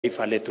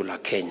taifa letu la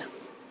Kenya.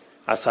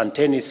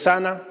 Asanteni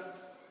sana.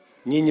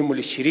 Nyinyi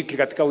mlishiriki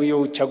katika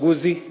hiyo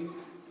uchaguzi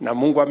na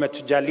Mungu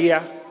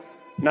ametujalia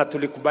na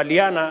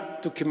tulikubaliana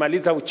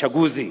tukimaliza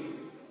uchaguzi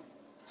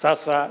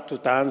sasa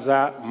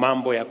tutaanza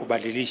mambo ya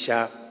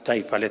kubadilisha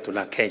taifa letu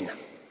la Kenya.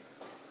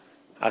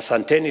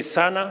 Asanteni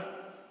sana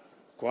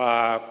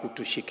kwa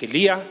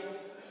kutushikilia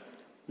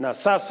na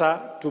sasa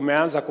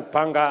tumeanza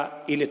kupanga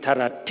ile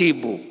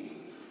taratibu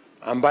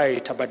ambayo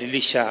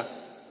itabadilisha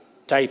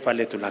taifa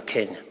letu la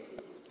Kenya.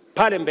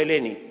 Pale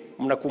mbeleni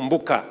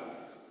mnakumbuka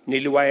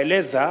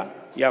niliwaeleza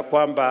ya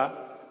kwamba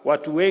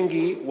watu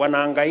wengi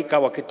wanahangaika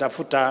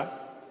wakitafuta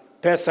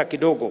pesa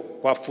kidogo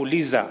kwa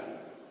fuliza,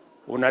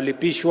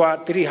 unalipishwa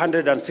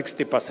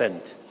 360%.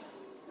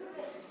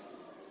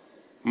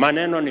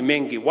 Maneno ni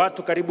mengi.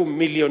 Watu karibu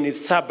milioni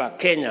 7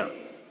 Kenya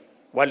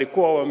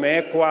walikuwa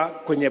wamewekwa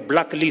kwenye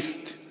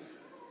blacklist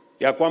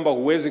ya kwamba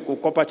huwezi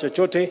kukopa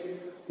chochote,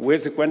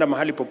 huwezi kwenda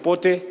mahali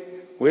popote,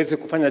 huwezi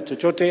kufanya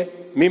chochote.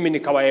 Mimi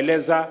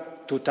nikawaeleza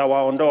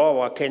tutawaondoa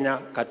wa Kenya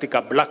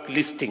katika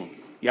blacklisting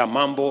ya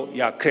mambo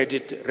ya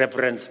Credit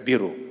Reference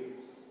Bureau.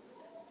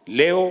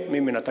 Leo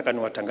mimi nataka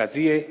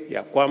niwatangazie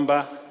ya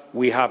kwamba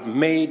we have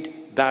made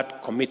that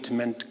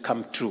commitment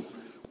come true.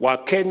 Wa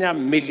Kenya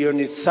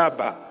milioni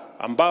 7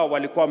 ambao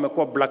walikuwa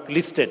wamekuwa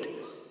blacklisted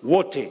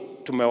wote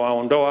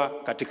tumewaondoa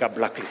katika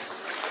blacklist.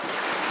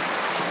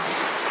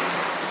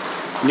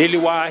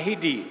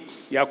 Niliwaahidi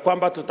ya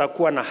kwamba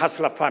tutakuwa na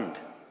hustler fund,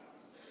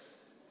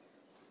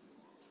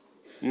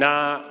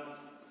 na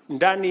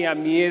ndani ya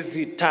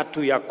miezi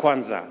 3 ya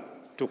kwanza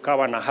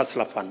tukawa na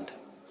hustler fund.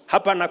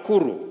 Hapa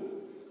Nakuru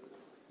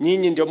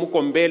nyinyi ndio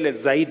mko mbele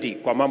zaidi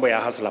kwa mambo ya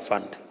hustler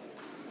fund.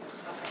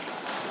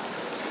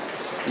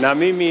 Na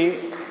mimi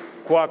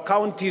kwa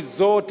county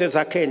zote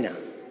za Kenya,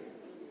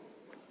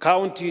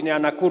 county ya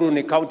Nakuru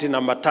ni county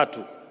namba 3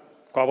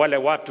 kwa wale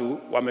watu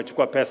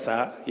wamechukua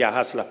pesa ya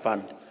hustler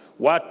fund.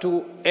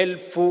 Watu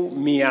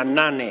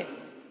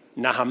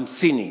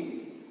 850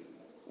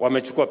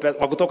 wamechukua pesa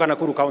kwa kutoka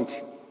Nakuru County.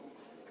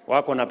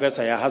 Wako na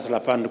pesa ya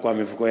hustler fund kwa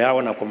mifuko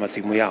yao na kwa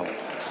masimu yao.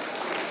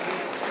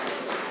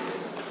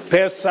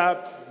 Pesa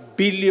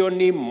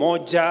bilioni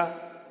 1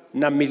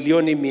 na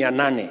milioni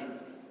 800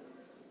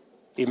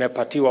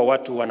 imepatiwa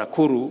watu wa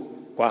Nakuru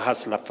kwa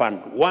hustler fund.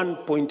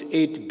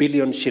 1.8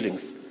 billion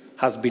shillings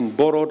has been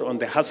borrowed on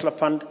the hustler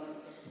fund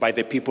by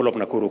the people of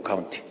Nakuru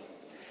County.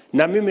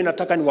 Na mimi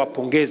nataka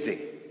niwapongeze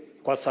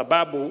kwa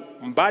sababu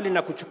mbali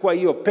na kuchukua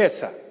hiyo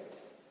pesa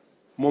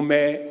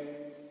mume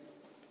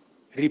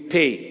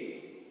repay.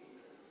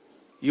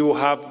 You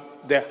have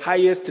the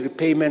highest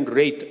repayment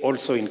rate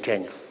also in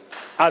Kenya.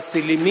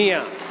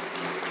 Asilimia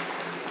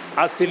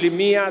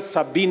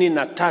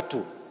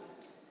 73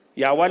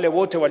 ya wale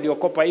wote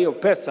waliokopa hiyo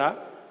pesa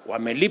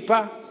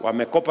wamelipa,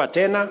 wamekopa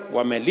tena,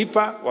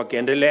 wamelipa,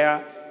 wakiendelea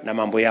na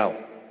mambo yao.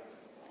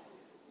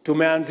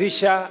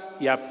 Tumeanzisha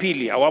ya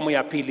pili, awamu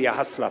ya pili ya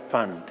hustler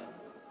fund.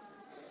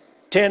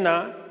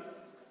 Tena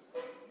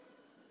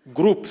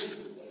groups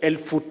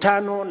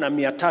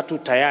 5,300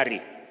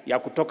 tayari ya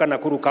kutoka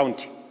Nakuru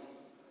County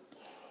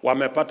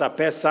wamepata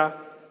pesa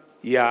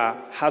ya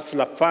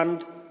hustler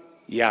fund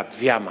ya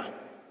vyama.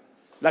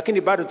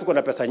 Lakini bado tuko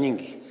na pesa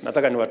nyingi.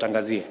 Nataka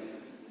niwatangazie.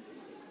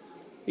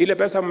 Ile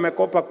pesa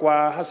mmekopa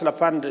kwa hustler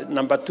fund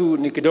number 2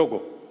 ni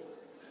kidogo.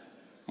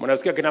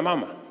 Mnasikia kina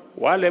mama?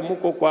 Wale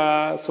mko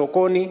kwa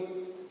sokoni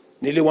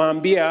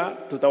niliwaambia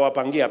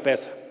tutawapangia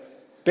pesa.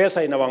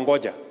 Pesa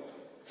inawangoja.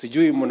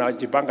 Sijui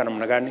mnajipanga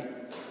namna gani?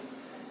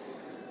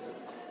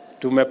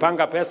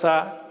 Tumepanga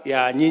pesa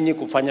ya nyinyi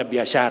kufanya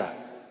biashara.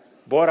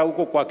 Bora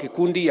huko kwa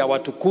kikundi ya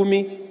watu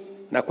 10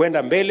 na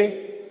kwenda mbele,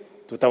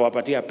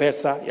 tutawapatia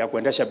pesa ya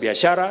kuendesha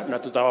biashara na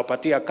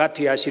tutawapatia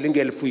kati ya shilingi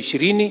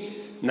 20,000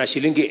 na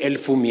shilingi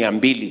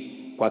 200,000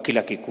 kwa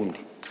kila kikundi.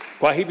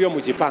 Kwa hivyo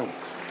mjipange.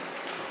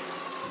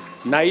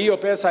 Na hiyo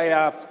pesa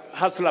ya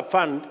hustler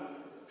fund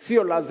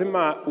sio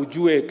lazima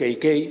ujue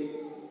KK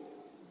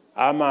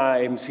ama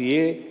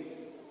MCA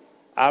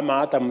ama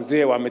hata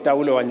mzee wa mtaa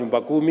ule wa nyumba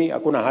 10,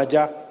 hakuna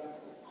haja.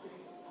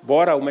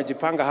 Bora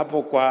umejipanga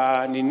hapo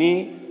kwa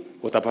nini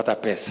utapata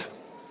pesa.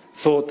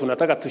 So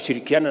tunataka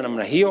tushirikiane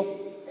namna hiyo,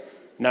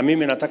 na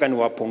mimi nataka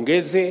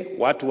niwapongeze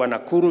watu wa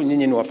Nakuru,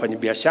 nyinyi ni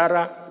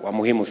wafanyabiashara wa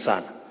muhimu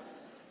sana.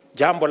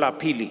 Jambo la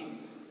pili,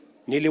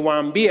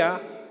 niliwaambia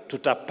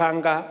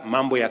tutapanga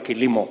mambo ya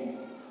kilimo.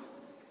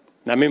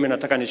 Na mimi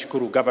nataka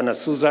nishukuru Governor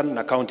Susan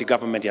na County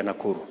Government ya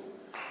Nakuru.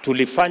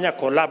 Tulifanya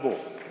kolabo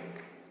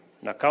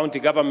na County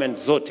Government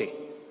zote.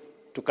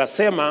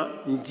 Tukasema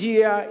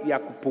njia ya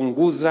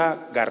kupunguza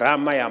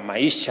gharama ya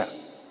maisha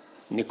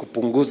ni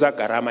kupunguza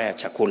gharama ya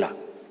chakula.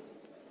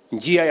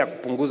 Njia ya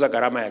kupunguza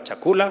gharama ya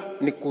chakula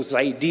ni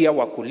kusaidia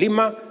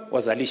wakulima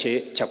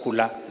wazalishe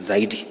chakula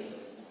zaidi.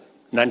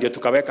 Na ndio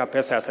tukaweka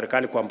pesa ya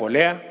serikali kwa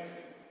mbolea.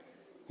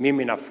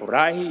 Mimi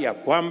nafurahi ya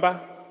kwamba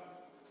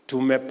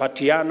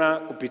tumepatiana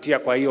kupitia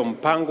kwa hiyo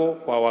mpango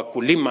kwa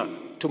wakulima.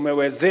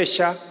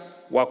 Tumewezesha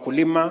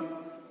wakulima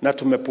na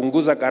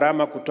tumepunguza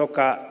gharama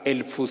kutoka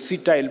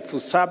 6,000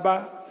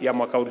 7,000 ya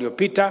mwaka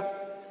uliopita.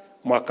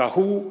 Mwaka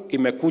huu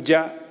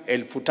imekuja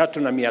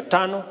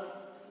 3,500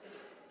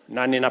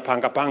 na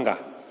ninapanga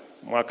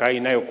mwaka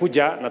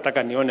inayokuja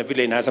nataka nione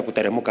vile inaweza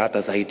kuteremuka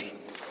hata zaidi.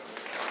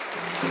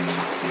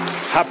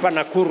 Hapa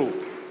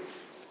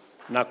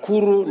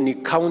Nakuru ni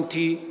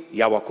county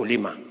ya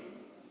wakulima.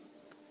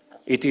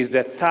 It is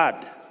the third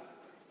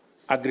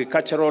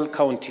agricultural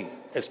county,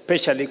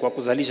 especially kwa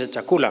kuzalisha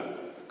chakula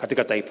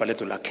katika taifa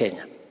letu la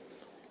Kenya.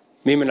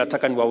 Mimi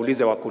nataka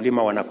niwaulize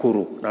wakulima wa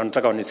Nakuru na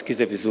nataka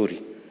wanisikize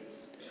vizuri.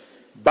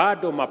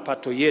 Bado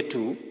mapato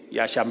yetu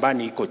ya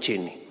shambani iko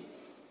chini.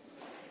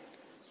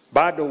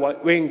 Bado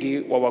wengi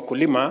wa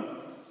wakulima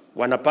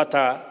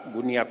wanapata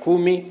gunia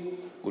 10,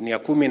 gunia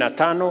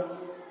 15.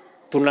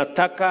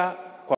 Tunataka